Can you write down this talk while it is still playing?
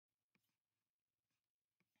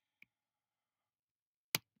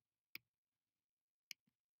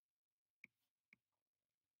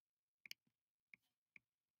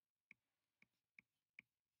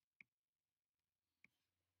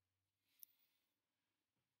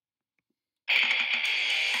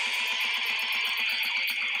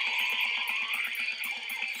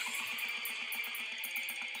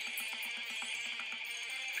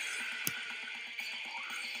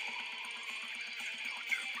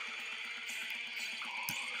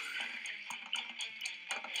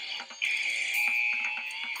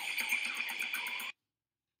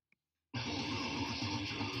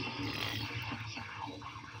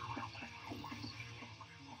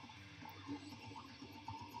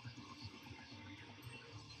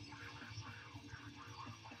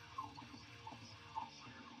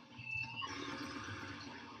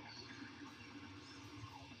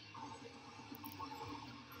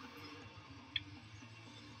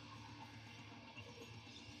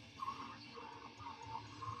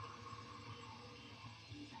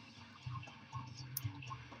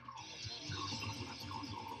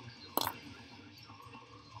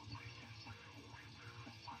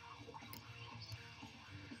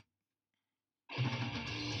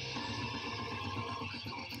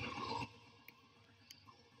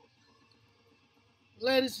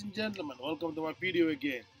Ladies and gentlemen, welcome to my video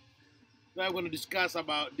again. Now I'm going to discuss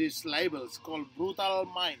about this label. It's called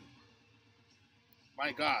Brutalmind.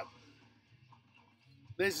 My God,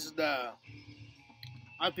 this is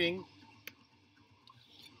I think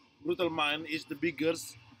Brutalmind is the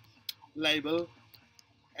biggest label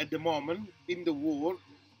at the moment in the world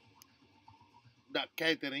that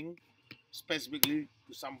catering specifically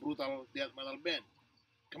to some brutal death metal band.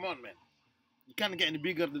 Come on, man. You can't get any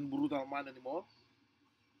bigger than Brutalmind anymore.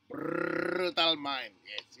 Brutalmind.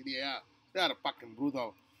 Yes, they are. They are fucking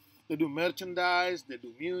brutal. They do merchandise, they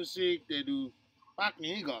do music, they do fuck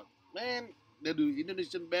me, God. Man, they do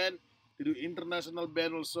Indonesian band, they do international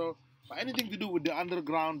band also. But anything to do with the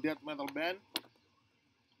underground death metal band,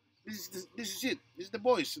 this is it. This is the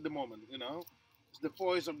voice at the moment, you know. It's the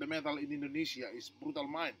voice of the metal in Indonesia. It's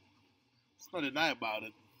Brutalmind. It's not deny about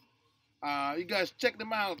it. You guys check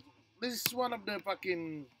them out. This is one of the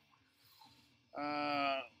fucking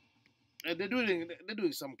uh they're doing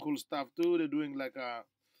some cool stuff too. They're doing like a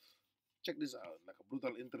check this out, like a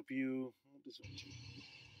brutal interview. This one.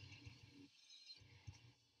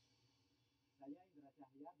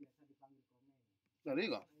 There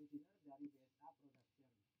you go.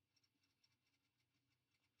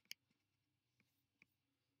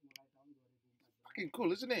 Fucking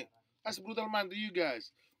cool, isn't it? That's Brutalmind to you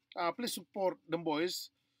guys. Please support them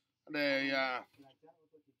boys. They,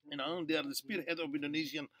 they are the spearhead of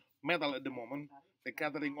Indonesian metal at the moment. They're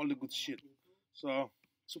gathering all the good shit. So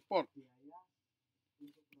support.